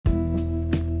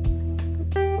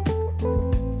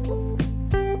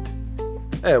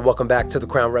Hey, welcome back to the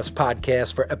Crown Refs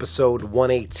Podcast for episode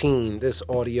 118. This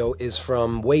audio is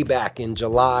from way back in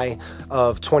July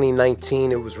of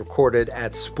 2019. It was recorded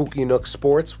at Spooky Nook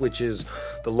Sports, which is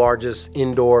the largest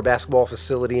indoor basketball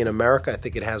facility in America. I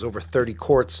think it has over 30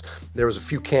 courts. There was a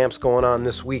few camps going on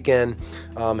this weekend.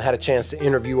 Had a chance to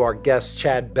interview our guest,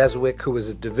 Chad Beswick, who is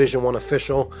a Division I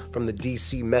official from the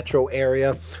DC metro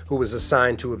area, who was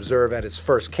assigned to observe at his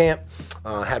first camp.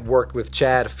 Had worked with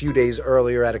Chad a few days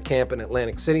earlier at a camp in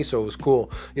Atlantic City, so it was cool,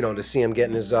 to see him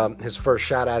getting his first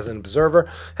shot as an observer.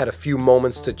 Had a few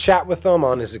moments to chat with him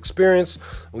on his experience.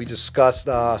 We discussed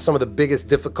some of the biggest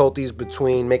difficulties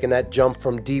between making that jump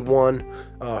from from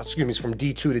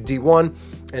D2 to D1,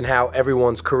 and how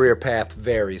everyone's career path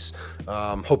varies.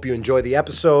 Hope you enjoy the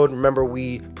episode. Remember,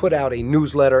 we put out a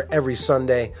newsletter every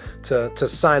Sunday. To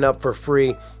sign up for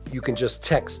free, you can just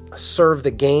text "Serve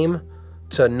the Game"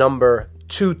 to number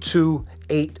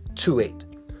 22828.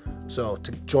 So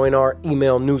to join our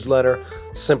email newsletter,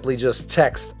 simply just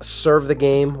text "Serve the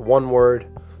Game," one word,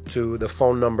 to the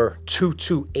phone number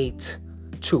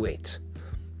 22828.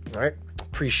 All right.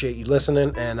 Appreciate you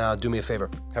listening, and do me a favor.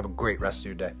 Have a great rest of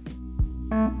your day.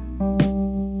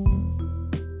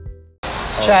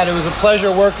 Chad, it was a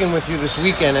pleasure working with you this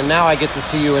weekend, and now I get to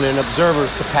see you in an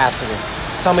observer's capacity.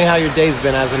 Tell me how your day's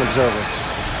been as an observer.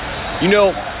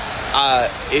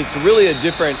 It's really a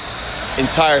different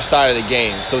entire side of the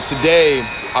game. So today,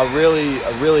 I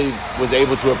really was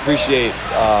able to appreciate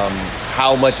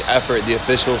how much effort the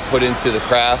officials put into the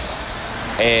craft,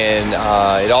 and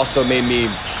it also made me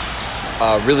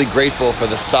really grateful for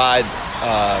the side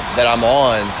that I'm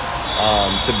on,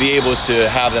 to be able to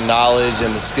have the knowledge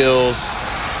and the skills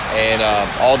and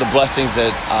all the blessings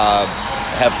that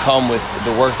have come with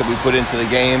the work that we put into the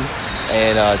game,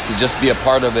 and to just be a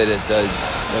part of it at the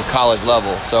college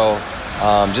level. So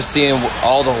just seeing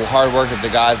all the hard work that the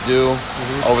guys do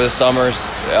over the summers,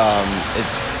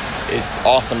 it's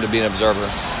awesome to be an observer.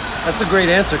 That's a great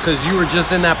answer, because you were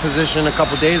just in that position a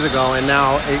couple days ago, and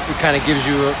now it kind of gives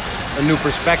you a new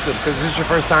perspective. Because is this your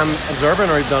first time observing,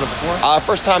 or you've done it before?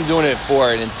 First time doing it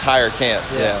for an entire camp.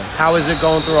 Yeah. How is it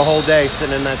going through a whole day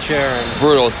sitting in that chair?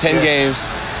 Brutal. 10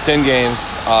 games.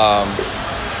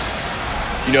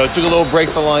 It took a little break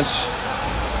for lunch,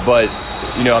 but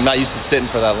I'm not used to sitting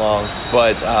for that long.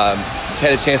 But just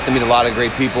had a chance to meet a lot of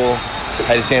great people.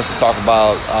 Had a chance to talk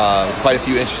about quite a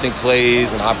few interesting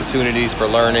plays and opportunities for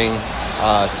learning,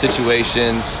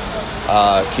 situations,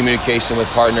 communication with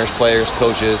partners, players,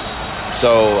 coaches.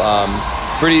 So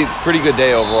pretty good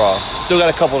day overall. Still got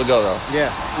a couple to go, though.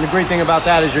 Yeah, and the great thing about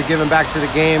that is you're giving back to the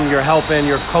game, you're helping,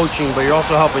 you're coaching, but you're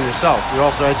also helping yourself. You're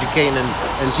also educating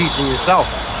and teaching yourself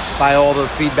by all the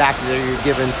feedback that you're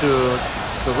giving to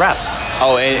the refs.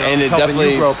 Oh, and it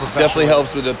definitely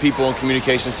helps with the people and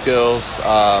communication skills,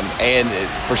 and it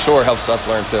for sure helps us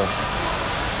learn too.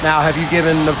 Now, have you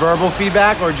given the verbal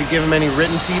feedback, or did you give them any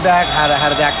written feedback? How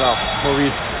did that go?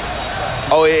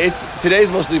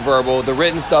 Today's mostly verbal. The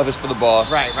written stuff is for the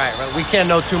boss. Right. We can't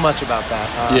know too much about that.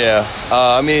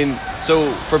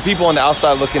 So for people on the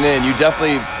outside looking in, you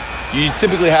typically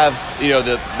have,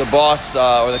 the boss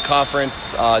or the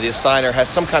conference, the assigner has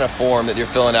some kind of form that you're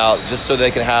filling out just so they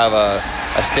can have a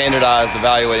standardized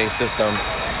evaluating system.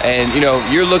 And,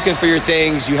 you're looking for your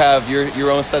things. You have your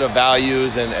own set of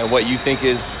values and what you think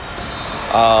is,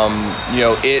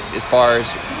 it as far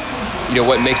as,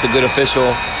 what makes a good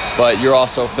official. But you're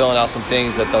also filling out some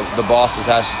things that the bosses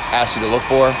asked you to look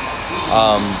for,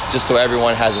 just so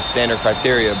everyone has a standard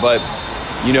criteria. But,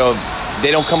 they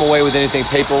don't come away with anything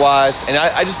paper-wise. And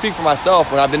I just speak for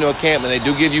myself. When I've been to a camp and they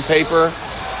do give you paper,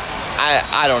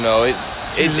 I don't know. It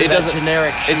doesn't.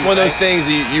 Generic sheet, it's one of those things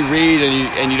you read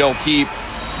and you don't keep.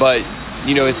 But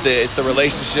it's the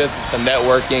relationships, it's the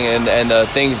networking, and the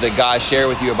things that guys share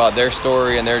with you about their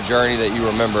story and their journey that you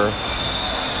remember.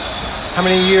 How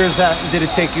many years did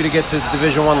it take you to get to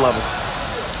Division I level?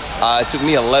 It took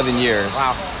me 11 years.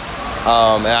 Wow.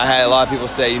 And I had a lot of people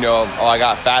say, I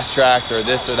got fast-tracked or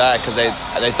this or that because they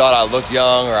thought I looked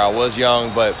young or I was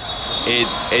young, but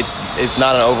it's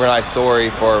not an overnight story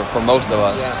for most of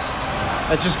us. Yeah.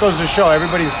 That just goes to show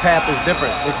everybody's path is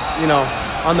different.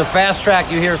 On the fast track,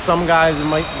 you hear some guys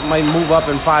might move up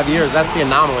in 5 years. That's the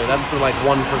anomaly. That's the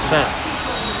 1%.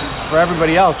 For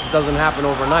everybody else, it doesn't happen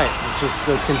overnight. It's just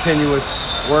the continuous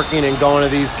working and going to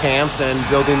these camps and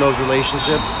building those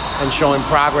relationships and showing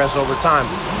progress over time.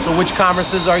 So which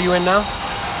conferences are you in now?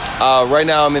 Right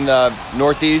now I'm in the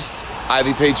Northeast.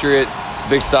 Ivy Patriot,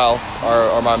 Big South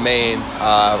are my main.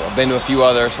 I've been to a few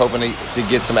others, hoping to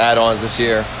get some add-ons this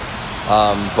year.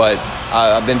 But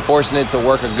I've been fortunate to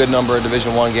work a good number of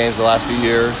Division I games the last few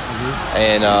years,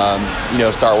 and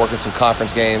start working some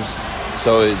conference games.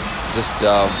 So it's just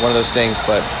one of those things.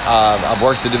 But I've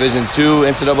worked the Division II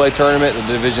NCAA tournament,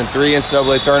 the Division III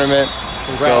NCAA tournament.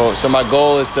 So my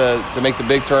goal is to make the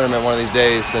big tournament one of these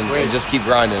days and just keep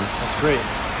grinding. That's great.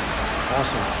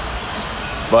 Awesome.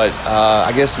 But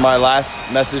I guess my last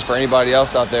message for anybody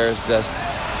else out there is just,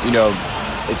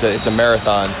 it's a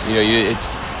marathon.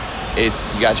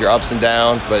 It's you got your ups and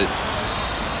downs, but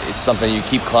it's something you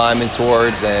keep climbing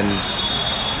towards, and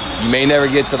you may never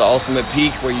get to the ultimate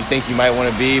peak where you think you might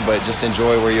want to be, but just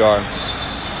enjoy where you are.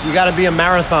 You got to be a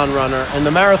marathon runner, and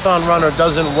the marathon runner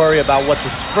doesn't worry about what the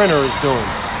sprinter is doing.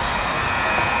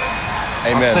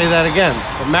 Amen. I'll say that again.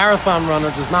 The marathon runner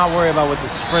does not worry about what the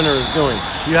sprinter is doing.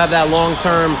 You have that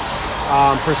long-term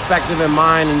perspective in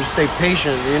mind, and you stay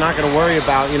patient. You're not going to worry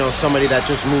about, somebody that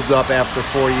just moved up after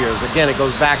 4 years. Again, it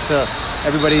goes back to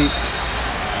everybody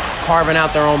carving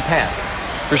out their own path.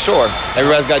 For sure.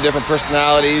 Everybody's got different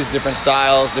personalities, different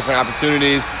styles, different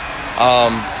opportunities.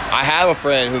 I have a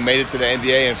friend who made it to the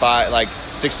NBA in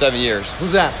 6-7 years.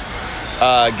 Who's that?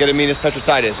 Gediminas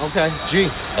Petrotidis. Okay, G.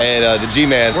 And the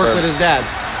G-man. Worked with his dad.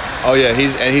 Oh yeah,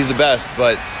 he's the best.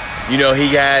 But he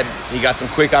got some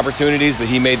quick opportunities, but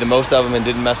he made the most of them and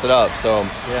didn't mess it up. So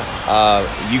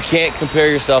you can't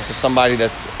compare yourself to somebody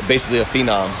that's basically a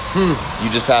phenom. You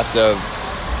just have to,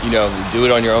 do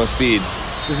it on your own speed.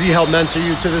 Does he help mentor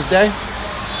you to this day?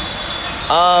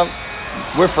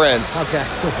 We're friends. Okay.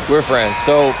 We're friends.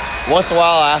 So once in a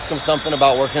while I ask him something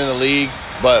about working in the league,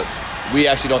 but we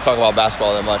actually don't talk about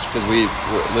basketball that much because we're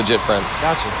legit friends.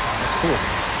 Gotcha. That's cool.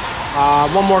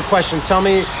 One more question. Tell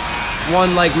me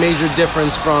one major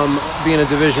difference from being a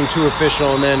Division II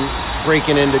official and then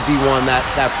breaking into D1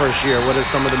 that first year. What are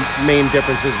some of the main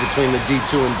differences between the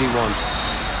D2 and D1?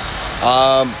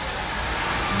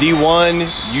 D1,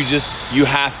 you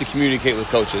have to communicate with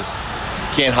coaches.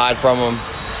 You can't hide from them.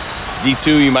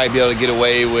 D2, you might be able to get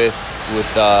away with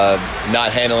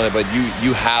not handling it, but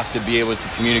you have to be able to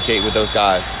communicate with those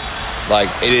guys.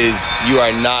 You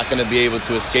are not going to be able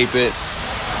to escape it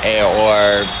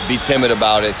or be timid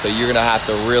about it. So you're going to have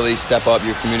to really step up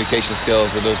your communication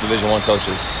skills with those Division I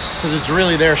coaches. Because it's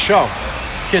really their show.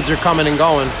 Kids are coming and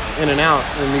going, in and out,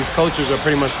 and these coaches are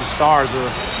pretty much the stars of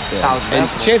college basketball. And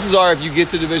chances are, if you get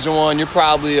to Division I, you're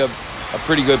probably a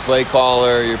pretty good play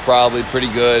caller. You're probably pretty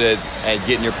good at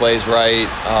getting your plays right.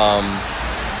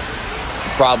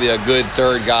 Probably a good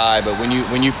third guy. But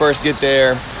when you first get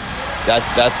there,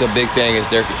 that's a big thing. Is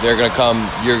they're going to come.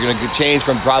 You're going to change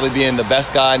from probably being the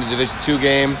best guy in the Division II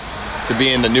game to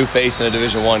being the new face in a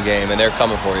Division I game, and they're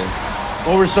coming for you.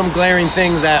 What were some glaring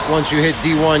things that once you hit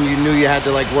D1, you knew you had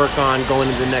to work on going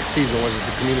into the next season? Was it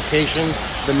the communication,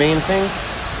 the main thing?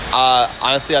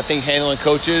 Honestly, I think handling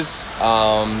coaches,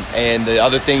 and the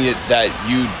other thing that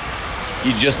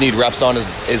you just need reps on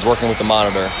is working with the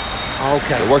monitor.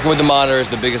 Okay. Working with the monitor is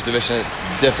the biggest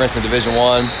difference in Division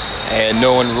I, and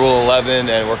knowing Rule 11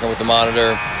 and working with the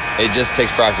monitor, it just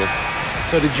takes practice.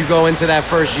 So did you go into that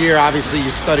first year? Obviously,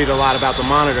 you studied a lot about the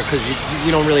monitor because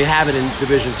you don't really have it in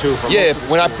Division II.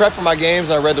 When I prepped for my games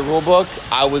and I read the rule book,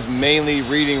 I was mainly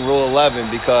reading Rule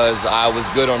 11 because I was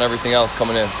good on everything else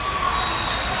coming in.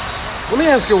 Let me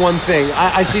ask you one thing.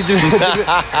 I see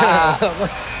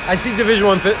I see Division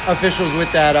I officials with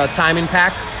that timing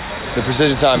pack. The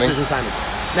precision timing. Precision timing.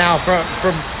 Now,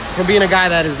 for being a guy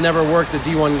that has never worked a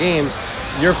D1 game,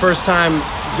 your first time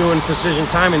doing precision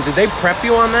timing, did they prep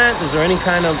you on that? Is there any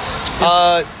kind of...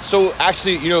 So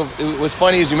actually, what's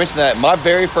funny is you mentioned that. My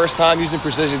very first time using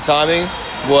precision timing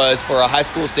was for a high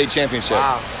school state championship.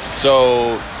 Wow.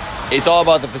 So it's all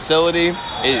about the facility.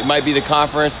 It might be the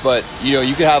conference, but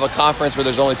you could have a conference where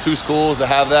there's only 2 schools that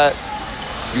have that.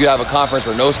 You could have a conference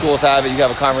where no schools have it. You could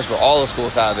have a conference where all the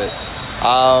schools have it.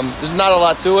 There's not a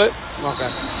lot to it. Okay.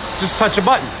 Just touch a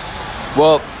button.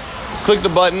 Well, click the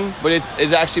button, but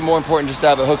it's actually more important just to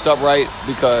have it hooked up right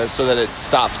so that it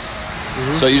stops.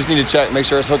 Mm-hmm. So you just need to make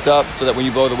sure it's hooked up so that when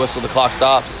you blow the whistle, the clock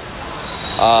stops.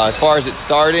 As far as it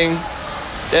starting,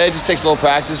 it just takes a little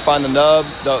practice. Find the nub.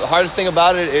 The hardest thing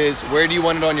about it is where do you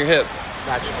want it on your hip?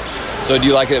 Gotcha. So do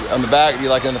you like it on the back? Do you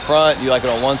like it in the front? Do you like it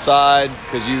on one side?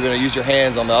 Because you're going to use your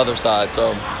hands on the other side. So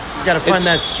you got to find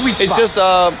that sweet spot. It's just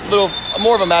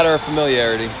more of a matter of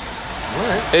familiarity. All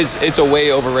right. It's a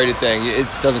way overrated thing. It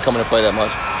doesn't come into play that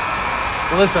much.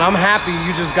 Well, listen, I'm happy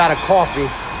you just got a coffee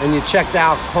and you checked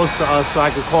out close to us so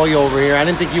I could call you over here. I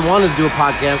didn't think you wanted to do a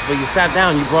podcast, but you sat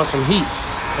down, you brought some heat.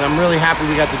 And I'm really happy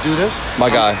we got to do this.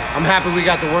 My guy. I'm happy we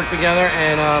got to work together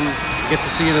and get to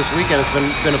see you this weekend. It's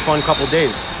been a fun couple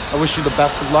days. I wish you the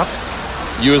best of luck.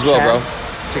 You as well, Chad, bro.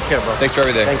 Take care, bro. Thanks for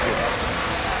everything. Thank you.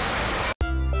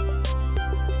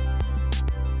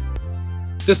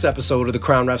 This episode of the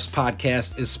Crown Refs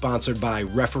podcast is sponsored by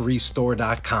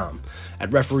RefereeStore.com. At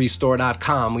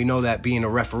RefereeStore.com, we know that being a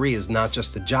referee is not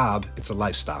just a job, it's a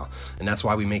lifestyle. And that's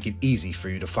why we make it easy for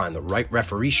you to find the right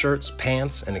referee shirts,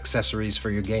 pants, and accessories for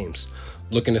your games.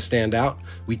 Looking to stand out?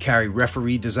 We carry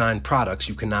referee-designed products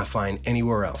you cannot find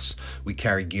anywhere else. We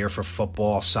carry gear for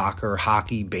football, soccer,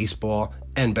 hockey, baseball,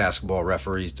 and basketball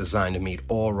referees designed to meet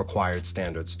all required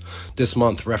standards. This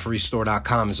month,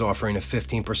 RefereeStore.com is offering a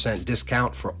 15%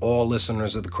 discount for all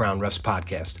listeners of the Crown Refs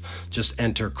podcast. Just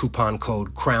enter coupon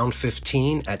code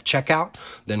CROWN15 at checkout,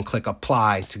 then click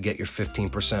apply to get your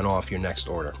 15% off your next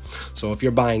order. So if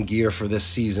you're buying gear for this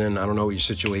season, I don't know what your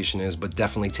situation is, but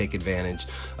definitely take advantage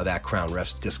of that Crown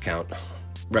Refs discount.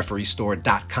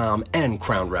 RefereeStore.com and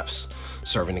Crown Refs,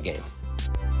 serving the game.